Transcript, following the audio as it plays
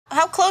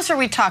How close are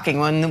we talking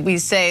when we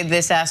say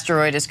this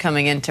asteroid is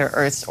coming into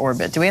Earth's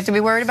orbit? Do we have to be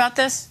worried about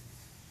this?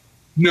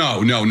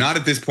 No, not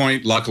at this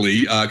point,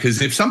 luckily,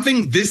 because if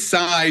something this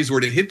size were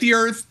to hit the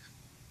Earth,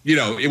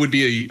 it would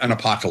be an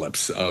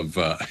apocalypse of,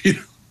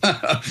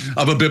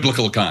 of a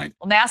biblical kind.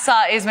 Well,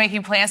 NASA is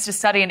making plans to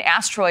study an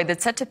asteroid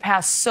that's set to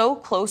pass so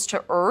close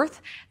to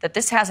Earth that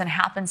this hasn't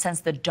happened since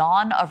the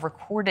dawn of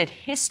recorded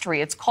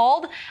history. It's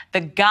called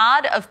the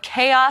God of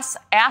Chaos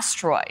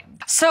asteroid.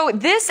 So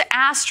this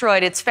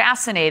asteroid, it's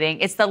fascinating.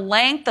 It's the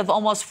length of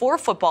almost 4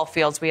 football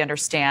fields, we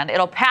understand.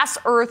 It'll pass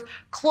Earth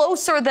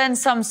closer than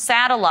some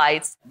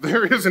satellites.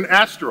 There is an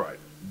asteroid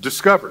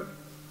discovered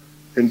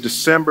in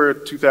December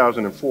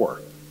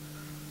 2004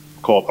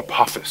 called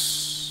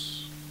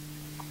Apophis,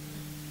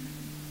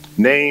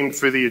 named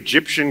for the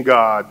Egyptian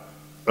god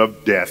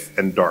of death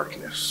and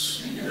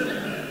darkness.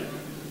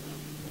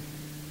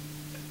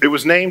 It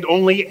was named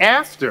only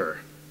after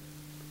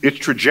its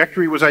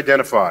trajectory was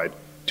identified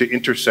to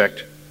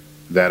intersect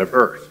that of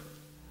Earth.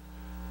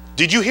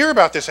 Did you hear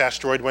about this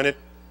asteroid when it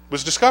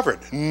was discovered?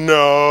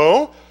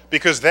 No,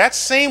 because that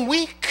same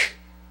week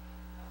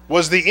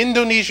was the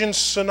Indonesian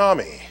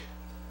tsunami.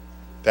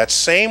 That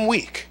same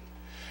week.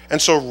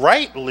 And so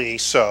rightly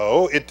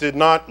so, it did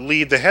not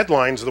lead the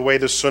headlines the way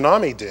the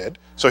tsunami did.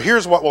 So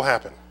here's what will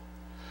happen.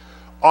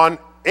 On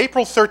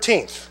April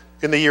 13th,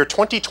 in the year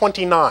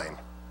 2029,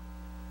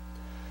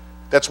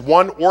 that's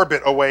one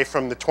orbit away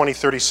from the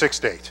 2036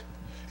 date.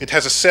 It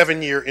has a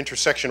 7-year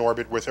intersection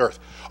orbit with Earth.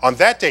 On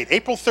that date,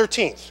 April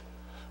 13th,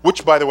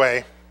 which, by the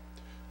way,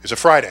 is a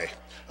Friday.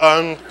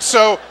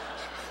 So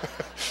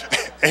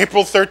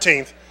April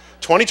 13th,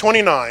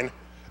 2029,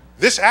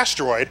 this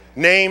asteroid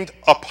named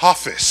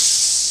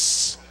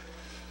Apophis,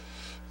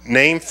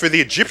 named for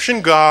the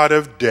Egyptian god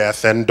of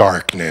death and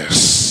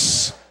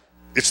darkness.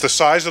 It's the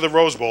size of the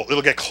Rose Bowl.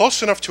 It'll get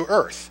close enough to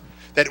Earth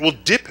that it will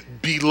dip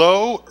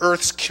below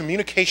Earth's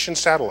communication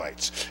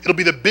satellites. It'll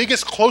be the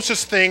biggest,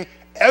 closest thing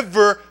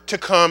ever to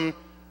come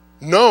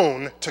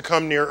known to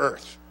come near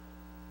Earth.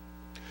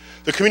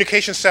 The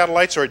communication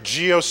satellites are at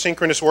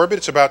geosynchronous orbit.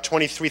 It's about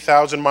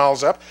 23,000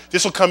 miles up.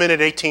 This will come in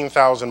at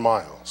 18,000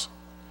 miles.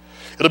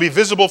 It'll be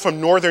visible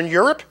from northern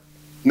Europe.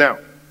 Now,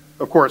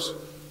 of course,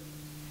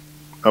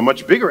 a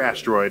much bigger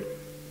asteroid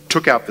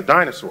took out the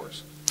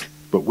dinosaurs,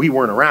 but we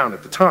weren't around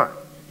at the time.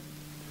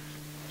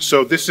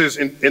 So this is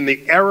in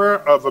the era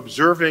of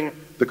observing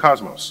the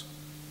cosmos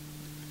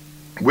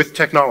with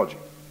technology.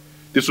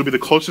 This will be the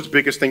closest,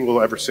 biggest thing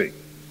we'll ever see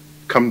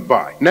come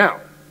by. Now,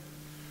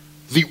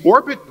 the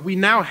orbit we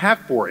now have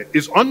for it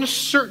is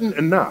uncertain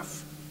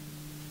enough,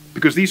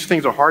 because these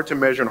things are hard to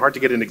measure and hard to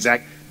get an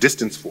exact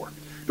distance for.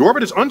 The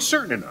orbit is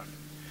uncertain enough,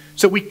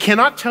 so we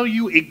cannot tell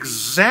you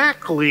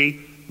exactly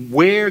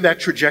where that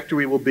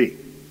trajectory will be.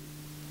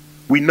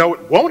 We know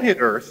it won't hit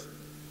Earth.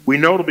 We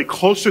know it'll be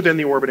closer than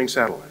the orbiting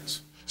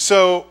satellites.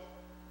 So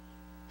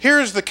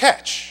here's the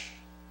catch.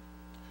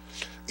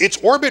 Its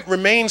orbit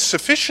remains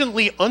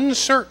sufficiently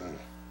uncertain.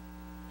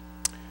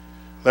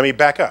 Let me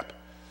back up.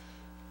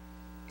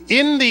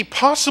 In the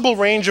possible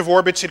range of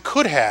orbits it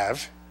could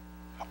have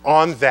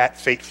on that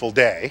fateful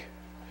day,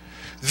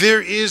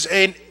 there is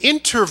an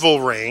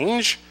interval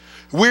range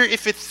where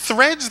if it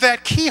threads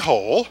that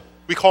keyhole,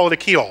 we call it a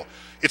keyhole.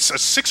 It's a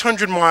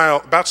 700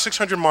 mile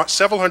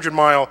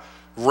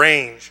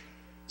range.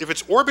 If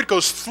its orbit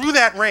goes through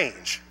that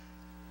range,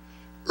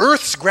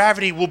 Earth's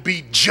gravity will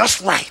be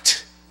just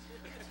right.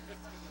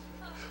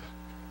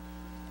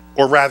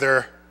 Or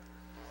rather,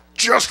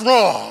 just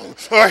wrong.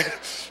 All right?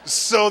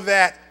 So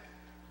that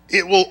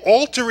it will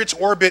alter its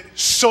orbit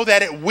so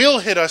that it will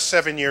hit us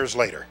 7 years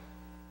later.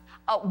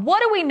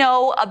 What do we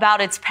know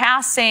about its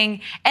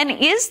passing, and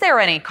is there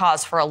any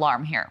cause for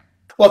alarm here?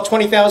 Well,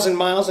 20,000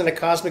 miles in a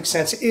cosmic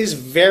sense is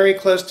very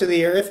close to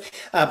the Earth,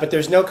 but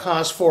there's no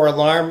cause for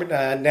alarm.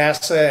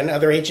 NASA and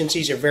other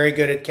agencies are very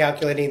good at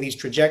calculating these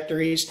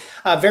trajectories.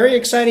 Very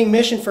exciting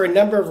mission for a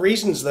number of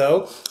reasons,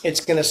 though.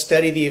 It's going to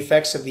study the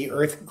effects of the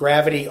Earth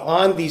gravity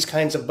on these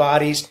kinds of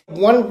bodies.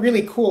 One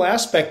really cool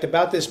aspect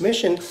about this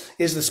mission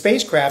is the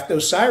spacecraft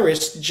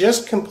OSIRIS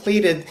just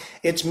completed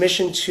its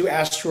mission to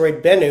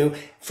asteroid Bennu.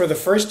 For the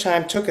first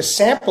time, took a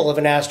sample of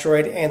an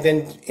asteroid and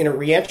then in a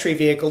reentry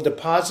vehicle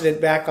deposited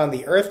it back on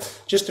the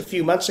Earth just a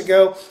few months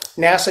ago.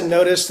 NASA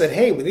noticed that,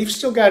 hey, we've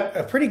still got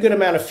a pretty good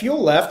amount of fuel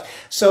left,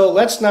 so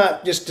let's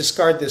not just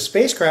discard this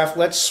spacecraft,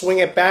 let's swing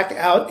it back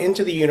out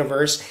into the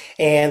universe,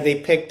 and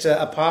they picked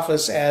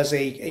Apophis as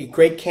a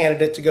great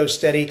candidate to go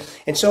study.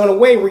 And so in a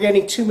way, we're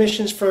getting 2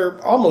 missions for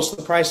almost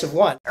the price of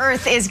 1.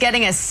 Earth is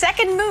getting a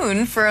second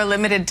moon for a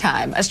limited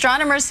time.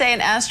 Astronomers say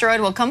an asteroid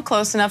will come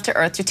close enough to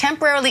Earth to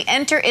temporarily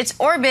enter its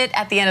orbit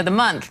at the end of the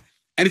month.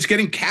 And it's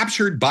getting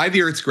captured by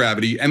the Earth's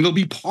gravity, and it'll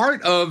be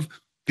part of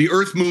the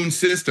Earth-Moon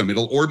system.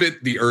 It'll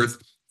orbit the Earth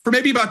for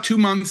maybe about 2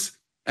 months,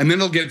 and then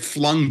it'll get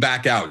flung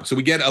back out. So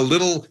we get a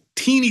little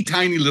teeny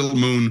tiny little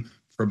moon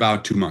for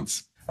about 2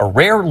 months. A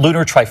rare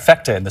lunar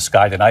trifecta in the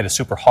sky tonight, a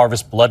super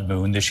harvest blood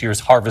moon. This year's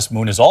harvest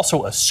moon is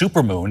also a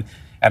supermoon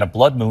and a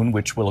blood moon,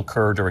 which will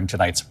occur during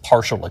tonight's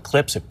partial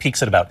eclipse. It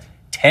peaks at about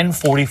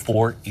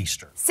 10:44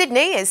 Eastern.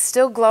 Sydney is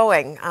still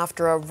glowing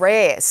after a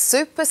rare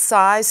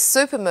supersized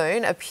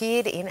supermoon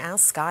appeared in our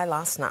sky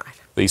last night.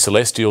 The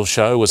celestial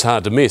show was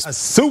hard to miss. A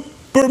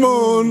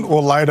supermoon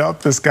will light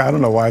up the sky. I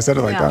don't know why I said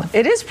it like that.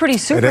 It is pretty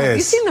super. It is. Have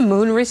you seen the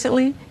moon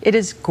recently? It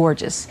is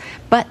gorgeous.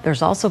 But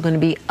there's also going to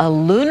be a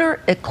lunar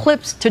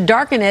eclipse to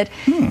darken it.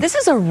 This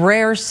is a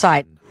rare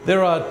sight.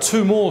 There are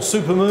 2 more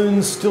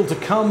supermoons still to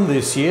come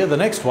this year, the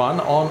next one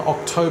on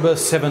October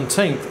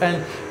 17th.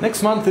 And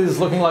next month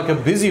is looking like a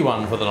busy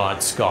one for the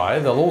night sky.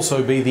 There'll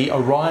also be the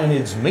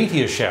Orionids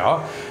meteor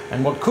shower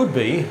and what could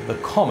be the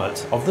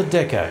comet of the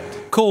decade.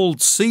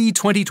 Called C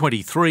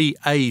 2023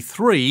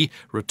 A3,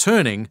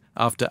 returning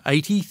after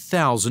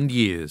 80,000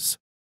 years.